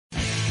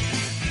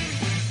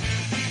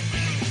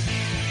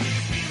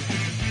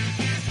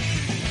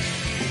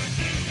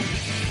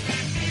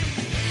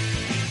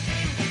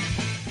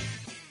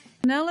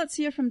now let's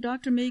hear from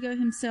Dr. Mego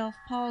himself,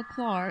 Paul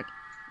Clarke,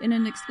 in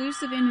an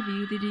exclusive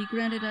interview that he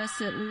granted us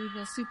at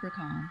Louisville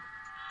SuperCon.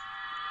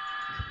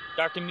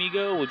 Dr.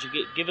 Mego, would you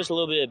give us a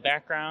little bit of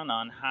background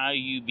on how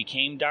you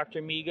became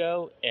Dr.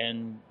 Mego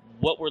and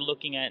what we're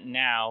looking at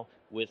now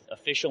with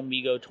official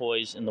Mego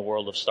toys in the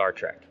world of Star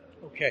Trek?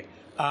 Okay.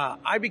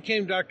 I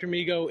became Dr.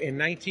 Mego in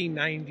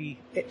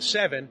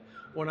 1997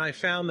 when I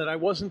found that I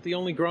wasn't the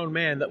only grown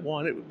man that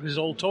wanted his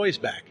old toys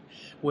back.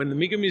 When the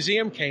Mego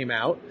Museum came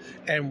out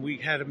and we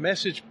had a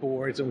message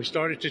boards and we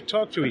started to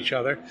talk to each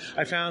other,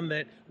 I found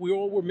that we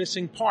all were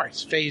missing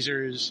parts,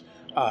 phasers,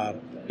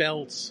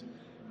 belts,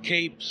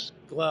 capes,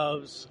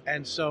 gloves,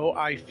 and so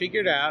I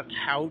figured out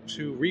how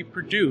to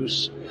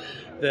reproduce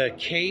the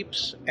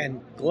capes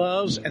and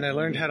gloves, and I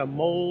learned how to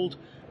mold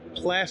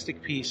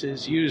plastic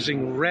pieces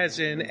using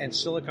resin and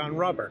silicone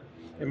rubber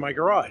in my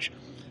garage.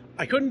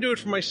 I couldn't do it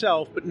for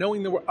myself, but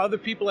knowing there were other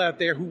people out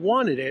there who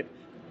wanted it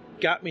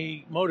got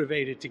me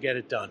motivated to get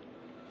it done.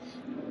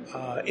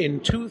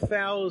 In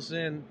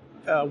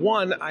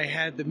 2001, I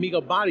had the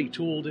Mego body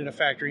tooled in a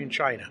factory in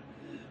China.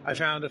 I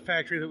found a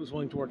factory that was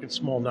willing to work in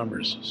small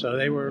numbers. So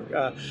they were,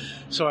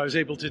 so I was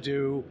able to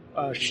do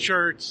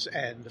shirts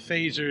and the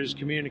phasers,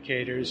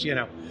 communicators,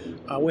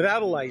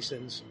 without a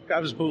license.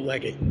 I was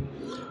bootlegging.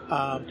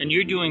 And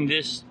you're doing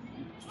this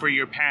for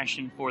your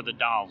passion for the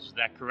dolls, is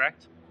that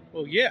correct?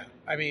 Well, yeah.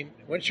 I mean,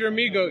 once you're a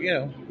Mego,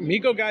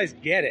 Mego guys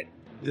get it.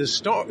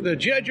 The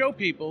G.I. Joe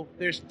people,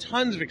 there's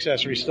tons of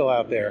accessories still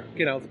out there,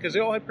 because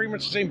they all have pretty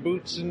much the same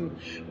boots.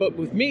 But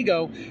with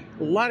Mego,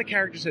 a lot of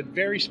characters had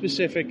very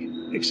specific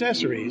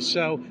accessories,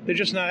 so they're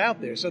just not out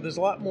there. So there's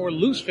a lot more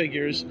loose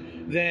figures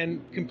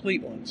than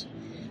complete ones.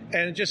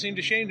 And it just seemed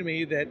a shame to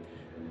me that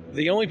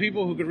the only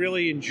people who could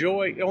really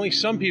only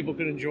some people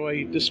could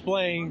enjoy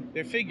displaying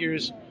their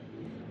figures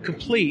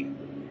complete.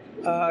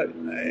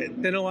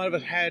 Then a lot of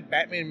us had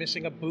Batman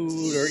missing a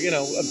boot or,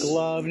 a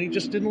glove, and he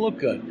just didn't look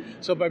good.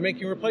 So by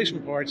making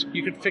replacement parts,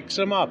 you could fix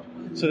them up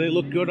so they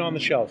look good on the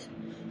shelf.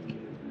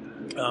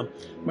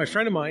 My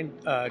friend of mine,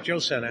 Joe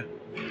Senna,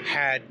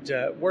 had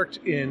worked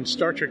in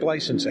Star Trek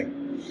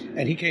licensing,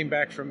 and he came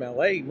back from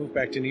L.A., moved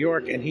back to New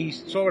York, and he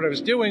saw what I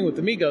was doing with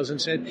the Megos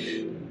and said,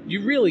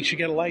 you really should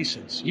get a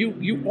license.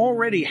 You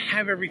already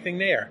have everything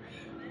there.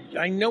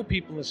 I know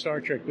people in the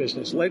Star Trek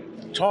business.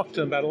 Talk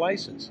to them about a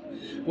license.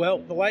 Well,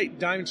 the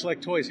Diamond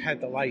Select Toys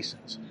had the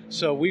license.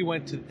 So we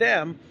went to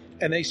them,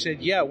 and they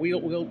said, yeah,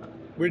 we're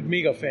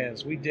Mego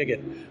fans. We dig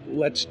it.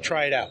 Let's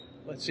try it out.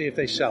 Let's see if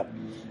they sell.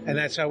 And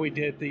that's how we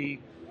did the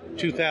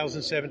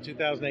 2007,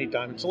 2008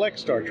 Diamond Select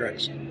Star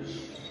Treks.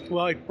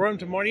 Well, I brought him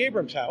to Marty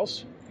Abrams'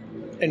 house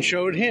and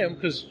showed him,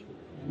 because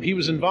he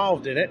was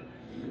involved in it.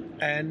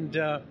 And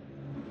I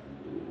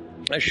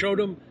showed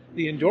him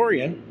the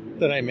Endorian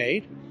that I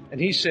made. And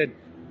he said,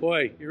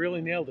 boy, you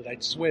really nailed it. I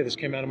swear this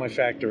came out of my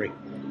factory.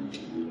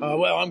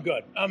 Well, I'm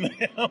good.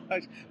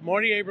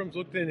 Marty Abrams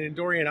looked at an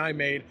Endorian I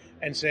made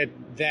and said,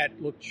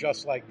 that looked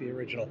just like the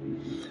original.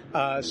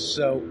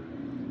 So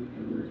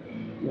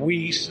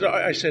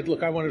I said,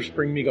 look, I want to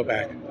bring Mego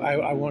back.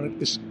 I wanted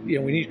this, we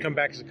need to come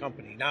back as a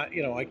company. Not,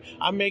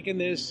 I'm making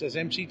this as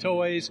MC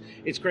Toys.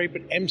 It's great,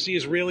 but MC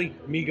is really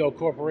Mego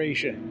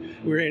Corporation.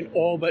 We're in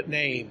all but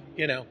name,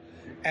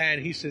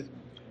 And he said,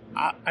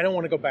 I don't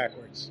want to go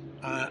backwards.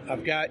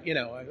 I've got,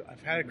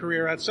 I've had a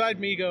career outside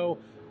Mego.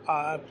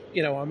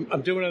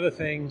 I'm doing other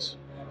things.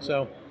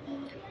 So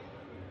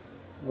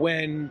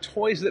when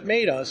Toys That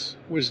Made Us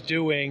was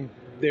doing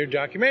their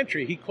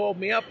documentary, he called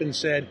me up and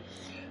said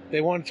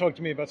they want to talk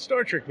to me about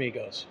Star Trek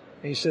Megos.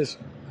 And he says,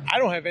 I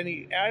don't have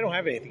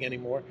anything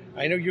anymore.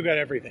 I know you got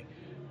everything.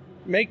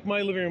 Make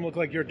my living room look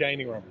like your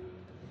dining room.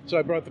 So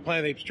I brought the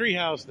Planet Apes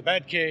Treehouse, the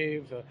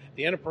Batcave,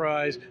 the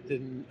Enterprise, the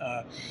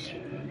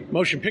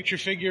motion picture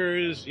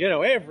figures,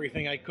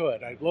 everything I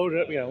could. I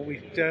loaded up,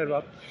 we set it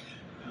up.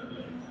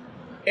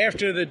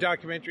 After the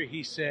documentary,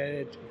 he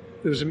said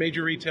there was a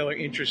major retailer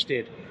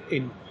interested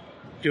in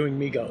doing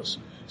Megos.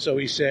 So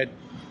he said,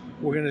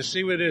 we're going to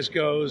see where this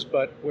goes,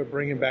 but we're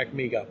bringing back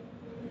Mego.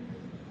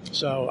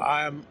 So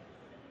I'm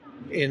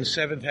in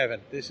seventh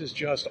heaven. This is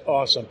just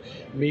awesome.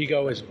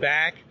 Mego is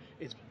back.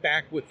 It's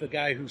back with the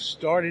guy who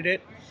started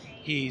it.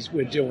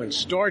 We're doing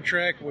Star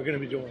Trek. We're going to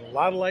be doing a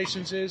lot of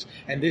licenses,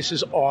 and this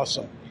is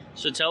awesome.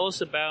 So tell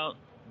us about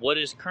what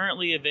is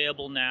currently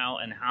available now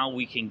and how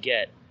we can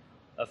get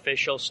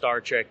official Star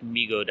Trek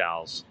Mego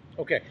dolls.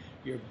 Okay.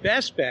 Your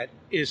best bet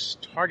is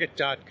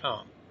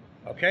Target.com.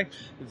 Okay?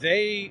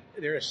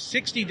 There are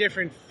 60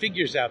 different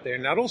figures out there,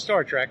 not all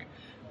Star Trek,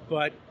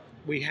 but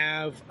we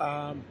have,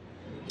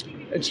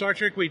 in Star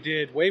Trek we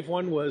did, Wave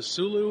 1 was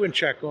Sulu and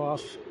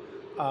Chekhov,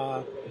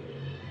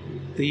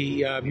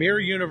 the Mirror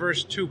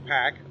Universe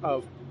 2-pack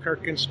of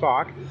Kirk and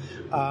Spock.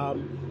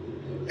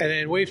 And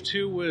then Wave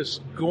 2 was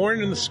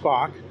Gorn and the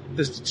Spock,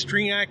 the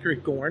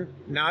string-accurate Gorn,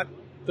 not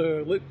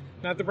the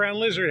brown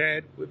lizard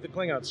head with the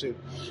Klingon suit.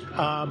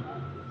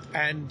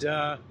 And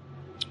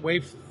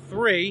Wave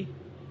 3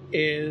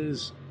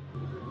 is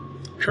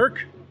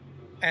Kirk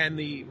and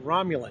the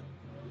Romulan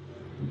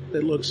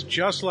that looks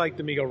just like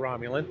the Mego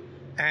Romulan.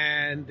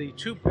 And the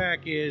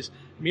 2-pack is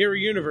Mirror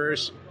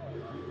Universe,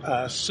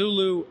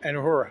 Sulu and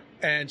Uhura.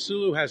 And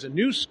Sulu has a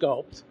new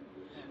sculpt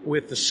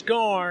with the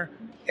scar,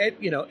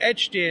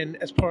 etched in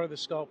as part of the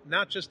sculpt,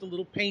 not just a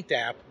little paint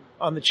dab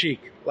on the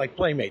cheek like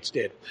Playmates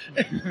did.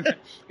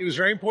 It was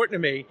very important to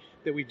me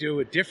that we do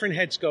a different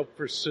head sculpt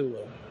for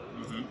Sulu.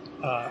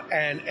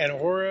 And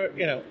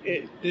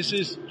Uhura, this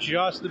is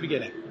just the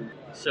beginning.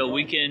 So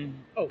we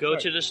can go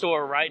to the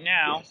store right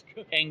now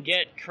and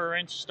get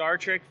current Star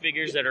Trek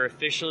figures that are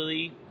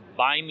officially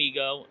by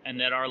Mego and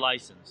that are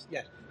licensed.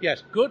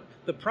 Yes, good.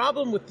 The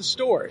problem with the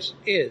stores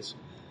is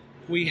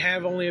we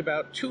have only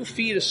about 2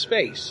 feet of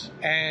space,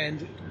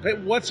 and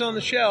what's on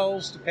the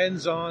shelves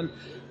depends on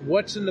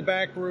what's in the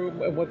back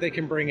room and what they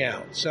can bring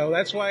out. So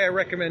that's why I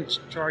recommend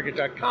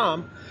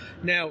Target.com.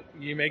 Now,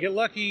 you may get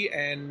lucky,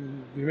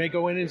 and we may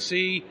go in and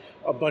see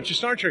a bunch of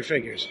Star Trek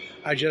figures.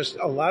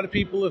 A lot of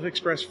people have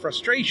expressed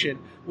frustration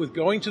with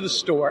going to the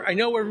store. I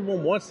know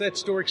everyone wants that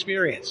store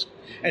experience,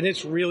 and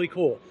it's really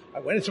cool. I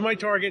went into my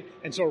Target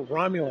and saw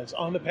Romulans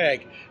on the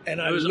peg,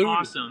 and it was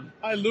awesome.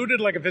 I looted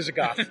like a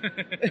Visigoth.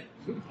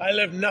 I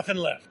left nothing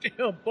left.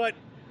 But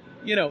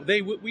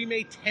we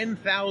made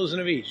 10,000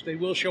 of each. They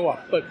will show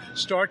up, but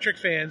Star Trek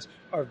fans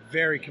are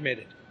very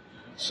committed,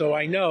 so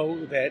I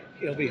know that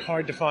it'll be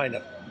hard to find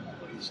them.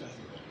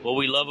 Well,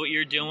 we love what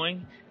you're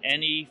doing.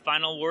 Any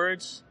final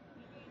words?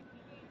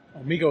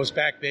 Mego's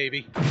back,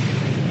 baby.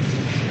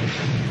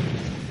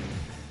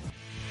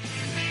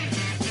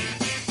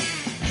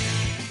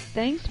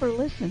 Thanks for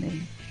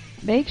listening.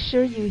 Make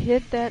sure you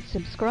hit that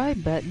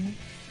subscribe button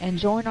and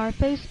join our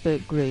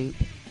Facebook group.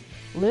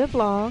 Live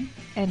long,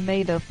 and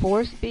may the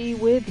Force be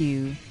with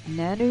you.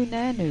 Nanu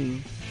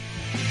Nanu.